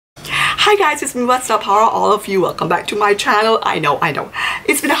Hi guys, it's me, what's up? How are all of you? Welcome back to my channel. I know.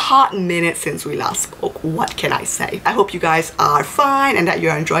 It's been a hot minute since we last spoke. What can I say? I hope you guys are fine and that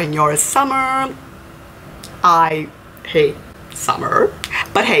you're enjoying your summer. I hate summer.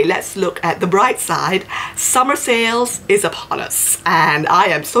 But hey, let's look at the bright side. Summer sales is upon us and I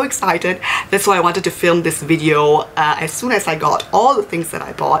am so excited. That's why I wanted to film this video as soon as I got all the things that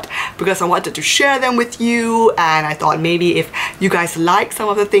I bought, because I wanted to share them with you, and I thought maybe if you guys like some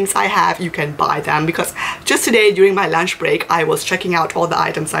of the things I have, you can buy them, because just today during my lunch break I was checking out all the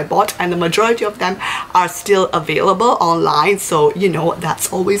items I bought and the majority of them are still available online, so you know,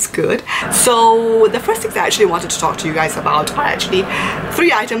 that's always good. So the first things I actually wanted to talk to you guys about are actually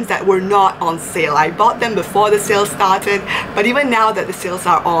 3 items that were not on sale. I bought them before the sale started, but even now that the sales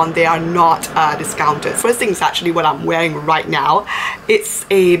are on, they are not discounted. First thing is actually what I'm wearing right now. It's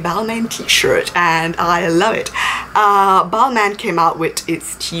a Balmain t-shirt and I love it. Balmain came out with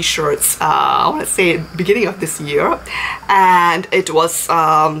its t-shirts, I want to say beginning of this year, and it was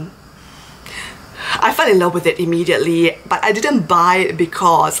I fell in love with it immediately, but I didn't buy it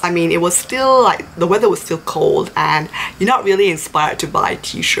because, I mean, it was still like, the weather was still cold and you're not really inspired to buy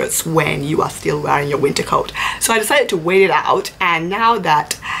t-shirts when you are still wearing your winter coat. So I decided to wait it out, and now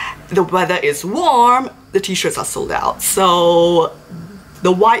that the weather is warm, the t-shirts are sold out. So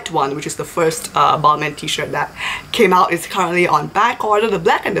the white one, which is the first Balmain t-shirt that came out, is currently on back order. The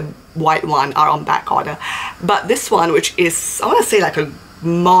black and the white one are on back order. But this one, which is, I want to say like a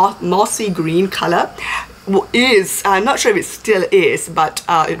mossy green color, is, I'm not sure if it still is, but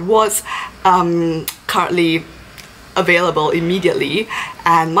it was currently available immediately,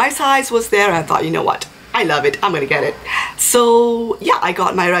 and my size was there, and I thought, you know what, I love it, I'm gonna get it. So yeah, I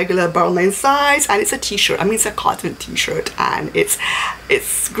got my regular Balmain size, and it's a t-shirt. I mean, it's a cotton t-shirt, and it's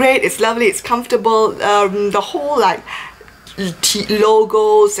great, it's lovely, it's comfortable. The whole like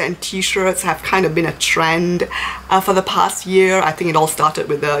logos and t-shirts have kind of been a trend for the past year. I think it all started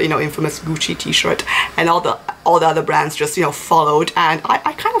with the, you know, infamous Gucci t-shirt, and all the other brands just, you know, followed, and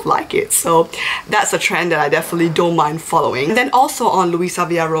I kind of like it. So that's a trend that I definitely don't mind following. And then also on Luisa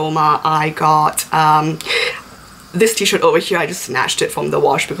Via Roma, I got this t-shirt over here. I just snatched it from the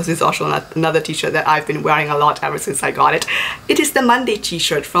wash because it's also another t-shirt that I've been wearing a lot ever since I got it. It is the Monday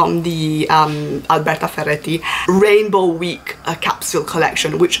t-shirt from the Alberta Ferretti Rainbow Week capsule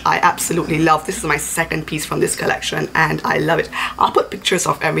collection, which I absolutely love. This is my second piece from this collection and I love it. I'll put pictures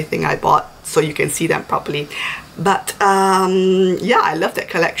of everything I bought so you can see them properly. But yeah, I love that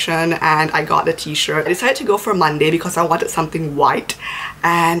collection and I got the t-shirt. I decided to go for Monday because I wanted something white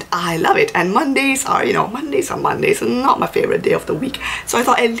and I love it. And Mondays are, you know, Mondays are Mondays and not my favorite day of the week. So I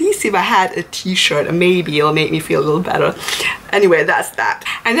thought at least if I had a t-shirt, maybe it'll make me feel a little better. Anyway, that's that.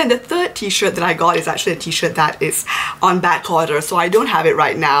 And then the third t-shirt that I got is actually a t-shirt that is on back order, so I don't have it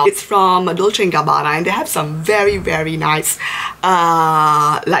right now. It's from Dolce & Gabbana and they have some very nice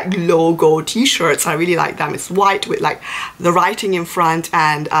like logo t-shirts. I really like them. It's white with like the writing in front,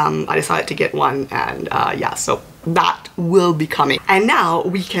 and I decided to get one, and yeah, so that will be coming. And now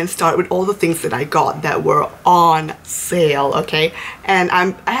we can start with all the things that I got that were on sale, okay? And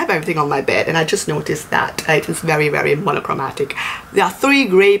I have everything on my bed, and I just noticed that it is very monochromatic. There are 3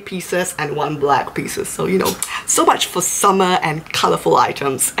 gray pieces and 1 black pieces, so you know, so much for summer and colorful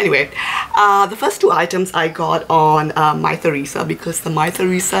items. Anyway, the first 2 items I got on My Theresa, because the My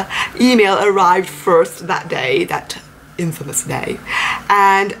Theresa email arrived first that day, that infamous day,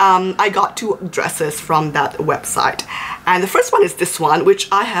 and I got 2 dresses from that website. And the first one is this one, which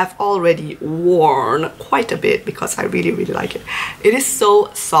I have already worn quite a bit because I really like it. It is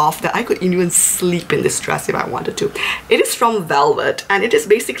so soft that I could even sleep in this dress if I wanted to. It is from Velvet and it is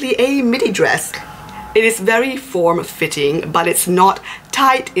basically a midi dress. It is very form-fitting, but it's not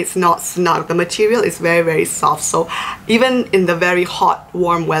tight, it's not snug. The material is very soft, so even in the very hot,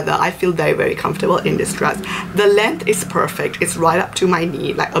 warm weather, I feel very comfortable in this dress. The length is perfect. It's right up to my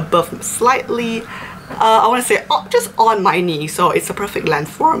knee, like above slightly, I want to say just on my knee, so it's a perfect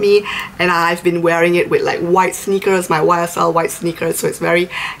length for me. And I've been wearing it with like white sneakers, my YSL white sneakers, so it's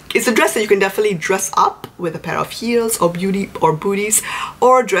a dress that you can definitely dress up with a pair of heels or booties,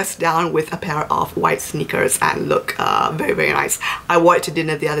 or dress down with a pair of white sneakers and look very nice. I wore it to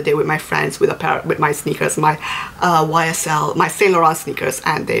dinner the other day with my friends with my sneakers, my YSL, my Saint Laurent sneakers,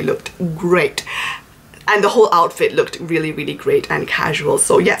 and they looked great. And the whole outfit looked really great and casual.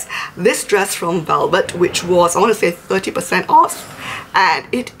 So yes, this dress from Velvet, which was, I want to say 30% off, and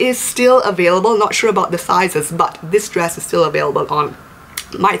it is still available. Not sure about the sizes, but this dress is still available on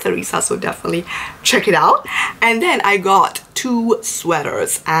My Theresa, so definitely check it out. And then I got two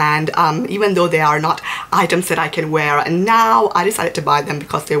sweaters, and even though they are not items that I can wear now, I decided to buy them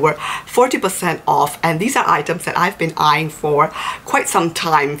because they were 40% off, and these are items that I've been eyeing for quite some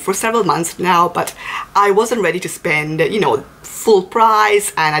time, for several months now, but I wasn't ready to spend, you know, full price,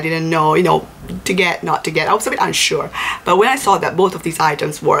 and I didn't know, you know, to get, not to get. I was a bit unsure, but when I saw that both of these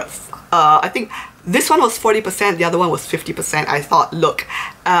items were I think this one was 40%, the other one was 50%. I thought, look,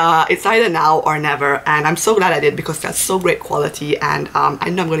 it's either now or never, and I'm so glad I did because that's so great quality, and I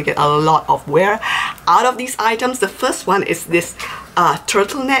know I'm going to get a lot of wear out of these items. The first one is this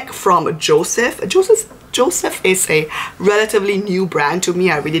turtleneck from Joseph. Joseph is a relatively new brand to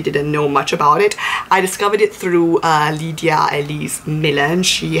me. I really didn't know much about it. I discovered it through Lydia Elise Millen.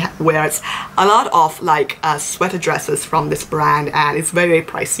 She wears a lot of like sweater dresses from this brand, and it's very, very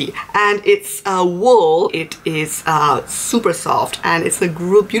pricey. And it's wool. It is super soft, and it's a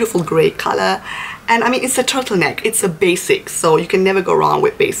beautiful gray color. And I mean, it's a turtleneck, it's a basic, so you can never go wrong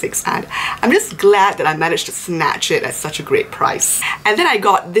with basics, and I'm just glad that I managed to snatch it at such a great price. And then I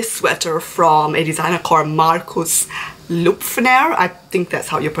got this sweater from a designer called Markus Lupfer. I think that's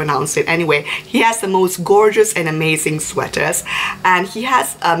how you pronounce it. Anyway, he has the most gorgeous and amazing sweaters, and he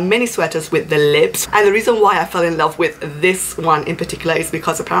has many sweaters with the lips. And the reason why I fell in love with this one in particular is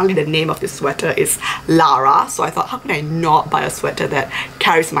because apparently the name of this sweater is Lara, so I thought, how can I not buy a sweater that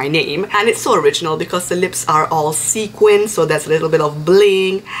carries my name? And it's so original because the lips are all sequined, so there's a little bit of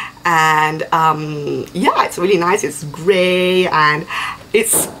bling, and yeah, it's really nice. It's gray and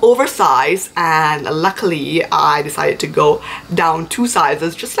it's oversized, and luckily I decided to go down 2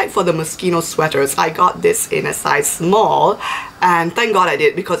 sizes, just like for the Moschino sweaters. I got this in a size small, and thank God I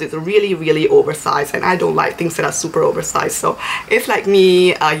did, because it's really, really oversized, and I don't like things that are super oversized. So if, like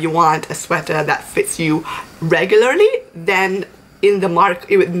me, you want a sweater that fits you regularly, then in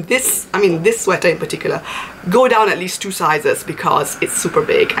this sweater in particular, go down at least 2 sizes because it's super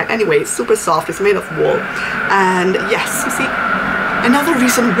big. And anyway, it's super soft. It's made of wool, and yes, you see, another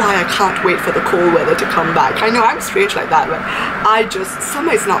reason why I can't wait for the cold weather to come back. I know I'm strange like that, but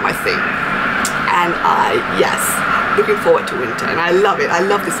summer is not my thing. And yes, looking forward to winter, and I love it. I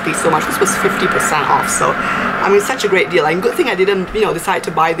love this piece so much. This was 50% off, so I mean, such a great deal. And good thing I didn't, you know, decide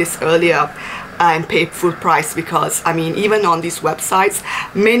to buy this earlier and pay full price, because I mean, even on these websites,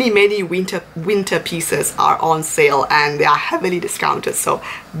 many winter pieces are on sale and they are heavily discounted. So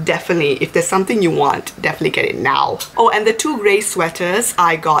definitely, if there's something you want, definitely get it now. Oh, and the 2 gray sweaters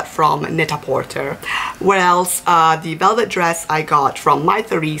I got from Net-a-Porter, whereas the velvet dress I got from My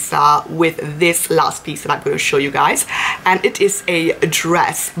Theresa, with this last piece that I'm going to show you guys. And it is a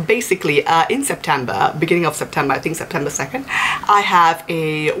dress. Basically, in September, beginning of September, I think September 2nd, I have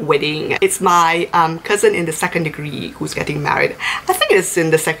a wedding. It's my cousin in the 2nd degree who's getting married. I think it's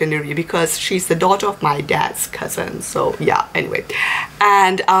in the 2nd degree because she's the daughter of my dad's cousin. So yeah, anyway.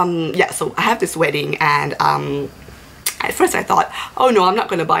 And yeah, so I have this wedding, and at first I thought, oh no, I'm not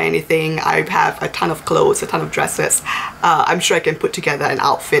going to buy anything. I have a ton of clothes, a ton of dresses. I'm sure I can put together an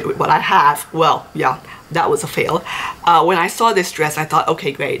outfit with what I have. Well, yeah, that was a fail. When I saw this dress, I thought,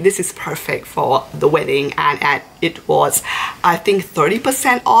 okay, great, this is perfect for the wedding, and it was, I think,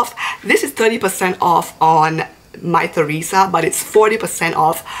 30% off. This is 30% off on My Theresa, but it's 40%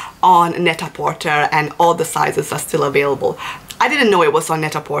 off on Net-a-Porter, and all the sizes are still available. I didn't know it was on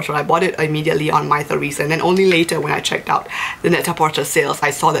Net-a-Porter. I bought it immediately on My Theresa, and then only later when I checked out the Net-a-Porter sales,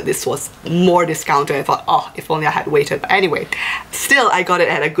 I saw that this was more discounted. I thought, oh, if only I had waited. But anyway, still I got it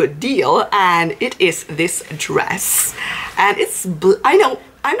at a good deal, and it is this dress. And it's, I know,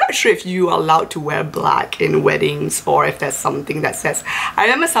 I'm not sure if you are allowed to wear black in weddings, or if there's something that says, I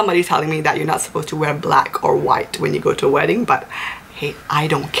remember somebody telling me that you're not supposed to wear black or white when you go to a wedding, but hey, I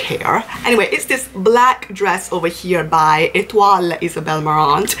don't care. Anyway, it's this black dress over here by Etoile Isabel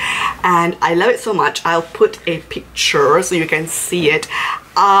Marant, and I love it so much. I'll put a picture so you can see it.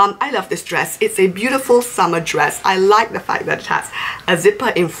 I love this dress. It's a beautiful summer dress. I like the fact that it has a zipper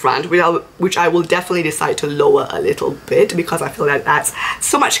in front, which I will definitely decide to lower a little bit, because I feel that adds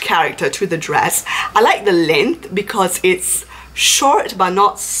so much character to the dress. I like the length because it's short but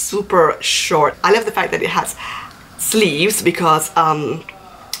not super short. I love the fact that it has sleeves, because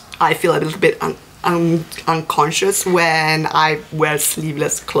I feel a little bit unconscious when I wear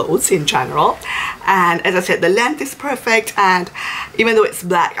sleeveless clothes in general. And as I said, the length is perfect, and even though it's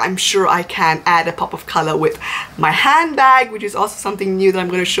black, I'm sure I can add a pop of color with my handbag, which is also something new that I'm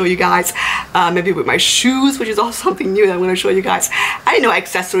going to show you guys. Maybe with my shoes, which is also something new that I'm going to show you guys. I know,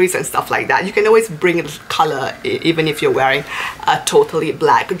 accessories and stuff like that. You can always bring a little color even if you're wearing a totally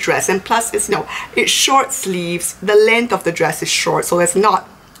black dress. And plus, it's, you know, it's short sleeves. The length of the dress is short, so there's not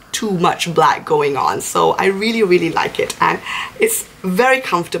too much black going on. So I really like it, and it's very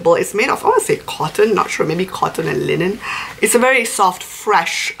comfortable. It's made of, I want to say cotton, not sure, maybe cotton and linen. It's a very soft,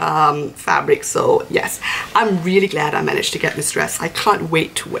 fresh fabric. So yes, I'm really glad I managed to get this dress. I can't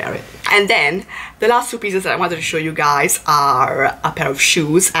wait to wear it. And then the last two pieces that I wanted to show you guys are a pair of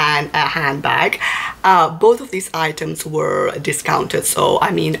shoes and a handbag. Both of these items were discounted, so I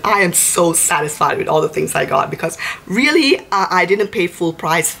mean, I am so satisfied with all the things I got, because really I didn't pay full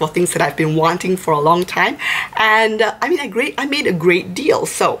price for things that I've been wanting for a long time. And I mean, I made a great deal.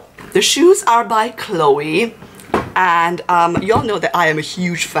 So the shoes are by Chloe, and y'all know that I am a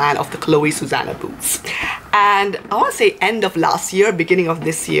huge fan of the Chloe Susanna boots. And I want to say end of last year, beginning of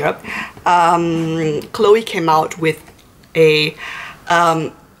this year, Chloe came out with a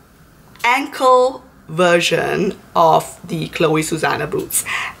ankle version of the Chloe Susanna boots.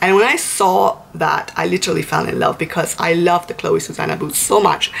 And when I saw that, I literally fell in love, because I love the Chloe Susanna boots so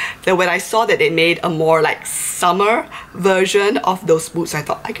much that when I saw that they made a more like summer version of those boots, I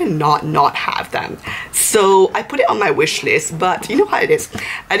thought I cannot not have them. So I put it on my wish list, but you know how it is.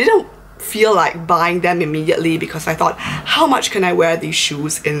 I didn't feel like buying them immediately, because I thought, how much can I wear these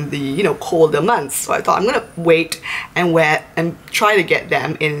shoes in the, you know, colder months? So I thought I'm gonna wait and wear and try to get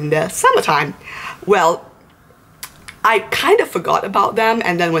them in the summertime. Well, I kind of forgot about them,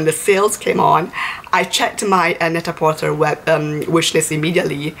 and then when the sales came on, I checked my Net-a-Porter web wish list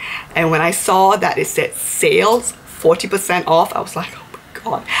immediately, and when I saw that it said sales 40% off, I was like, oh my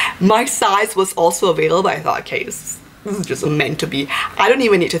god. My size was also available. I thought, okay, this is just meant to be. I don't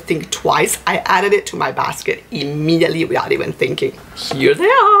even need to think twice. I added it to my basket immediately without even thinking. Here they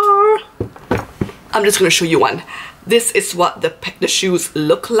are. I'm just gonna show you one. This is what the shoes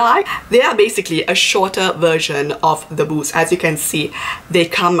look like. They are basically a shorter version of the boots. As you can see, they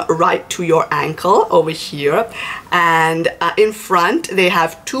come right to your ankle over here, and in front they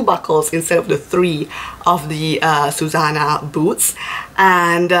have 2 buckles instead of the 3 of the Susanna boots,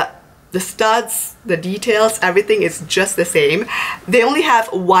 and the studs, the details, everything is just the same. They only have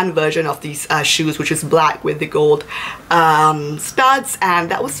one version of these shoes, which is black with the gold studs,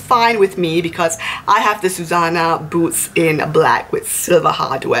 and that was fine with me because I have the Susanna boots in black with silver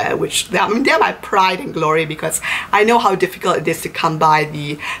hardware, which I mean, they're my pride and glory, because I know how difficult it is to come by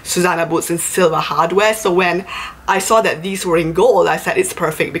the Susanna boots in silver hardware. So when I saw that these were in gold, I said it's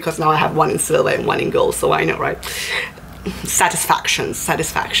perfect, because now I have one in silver and one in gold. So I know, right?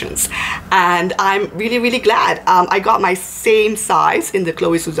 Satisfactions. And I'm really glad. I got my same size in the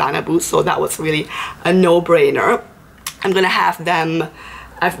Chloe Susanna boots, so that was really a no-brainer. I'm gonna have them,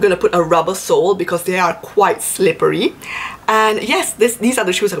 I'm gonna put a rubber sole because they are quite slippery. And yes, these are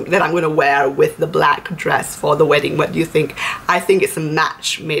the shoes that I'm gonna wear with the black dress for the wedding. What do you think? I think it's a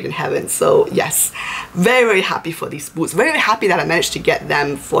match made in heaven. So yes, very happy for these boots. Very happy that I managed to get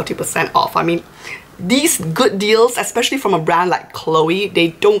them 40% off. I mean, these good deals, especially from a brand like Chloe, they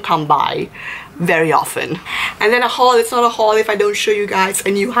don't come by very often. And then a haul. It's not a haul if I don't show you guys a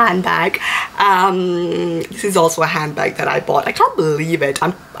new handbag. This is also a handbag that I bought. I can't believe it.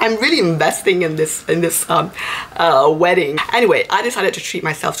 I'm really investing in this wedding. Anyway, I decided to treat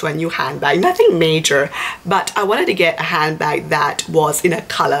myself to a new handbag. Nothing major, but I wanted to get a handbag that was in a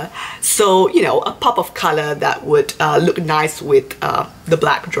color. So, you know, a pop of color that would look nice with the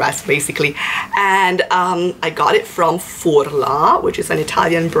black dress, basically. And I got it from Furla, which is an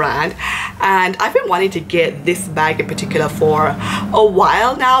Italian brand. And I've been wanting to get this bag in particular for a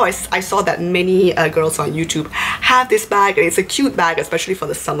while now. I saw that many girls on YouTube have this bag, and it's a cute bag, especially for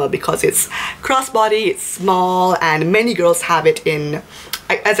the summer, because it's crossbody, it's small, and many girls have it in,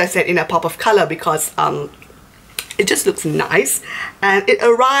 as I said, in a pop of color, because it just looks nice. And it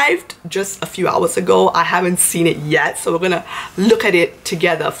arrived just a few hours ago. I haven't seen it yet, so we're gonna look at it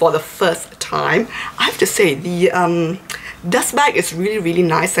together for the first time. I have to say, the dust bag is really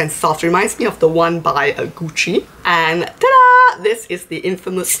nice and soft. Reminds me of the one by Gucci. And ta-da! This is the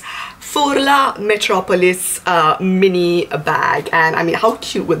infamous Furla Metropolis mini bag. And I mean, how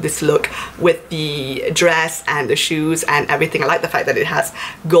cute would this look with the dress and the shoes and everything? I like the fact that it has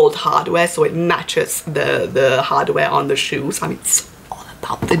gold hardware, so it matches the hardware on the shoes. I mean, it's all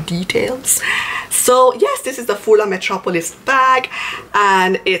about the details. So yes, this is the Furla Metropolis bag,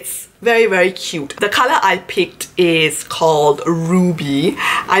 and it's very cute. The color I picked is called Ruby.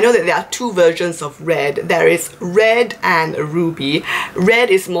 I know that there are 2 versions of red. There is red and ruby. Red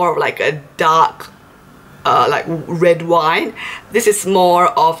is more of like a dark like red wine. This is more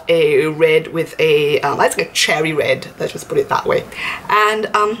of a red with a, it's like a cherry red, let's just put it that way. And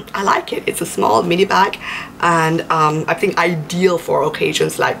I like it. It's a small mini bag, and I think ideal for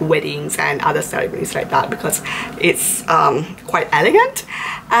occasions like weddings and other ceremonies like that, because it's quite elegant,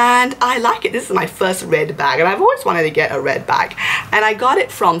 and I like it. This is my first red bag, and I've always wanted to get a red bag, and I got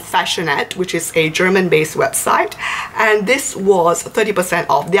it from Fashionette, which is a German-based website, and this was 30%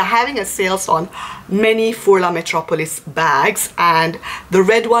 off. They're having a sales on many Furla Metropolis bags, and the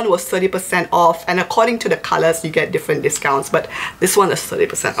red one was 30% off, and according to the colors you get different discounts, but this one is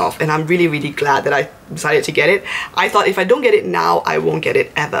 30% off, and I'm really, really glad that I decided to get it. I thought if I don't get it now, I won't get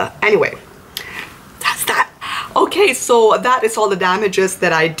it ever. Anyway, that's that. Okay, so that is all the damages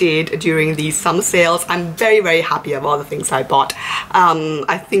that I did during these summer sales. I'm very, very happy about all the things I bought.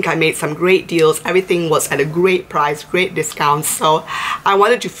 I think I made some great deals. Everything was at a great price, great discounts. So I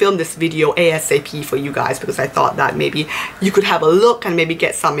wanted to film this video ASAP for you guys, because I thought that maybe you could have a look and maybe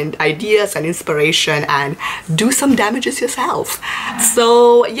get some ideas and inspiration and do some damages yourself.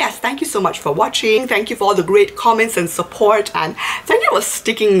 So yes, thank you so much for watching. Thank you for all the great comments and support, and thank you for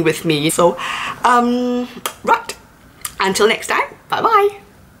sticking with me. So right, until next time, bye bye.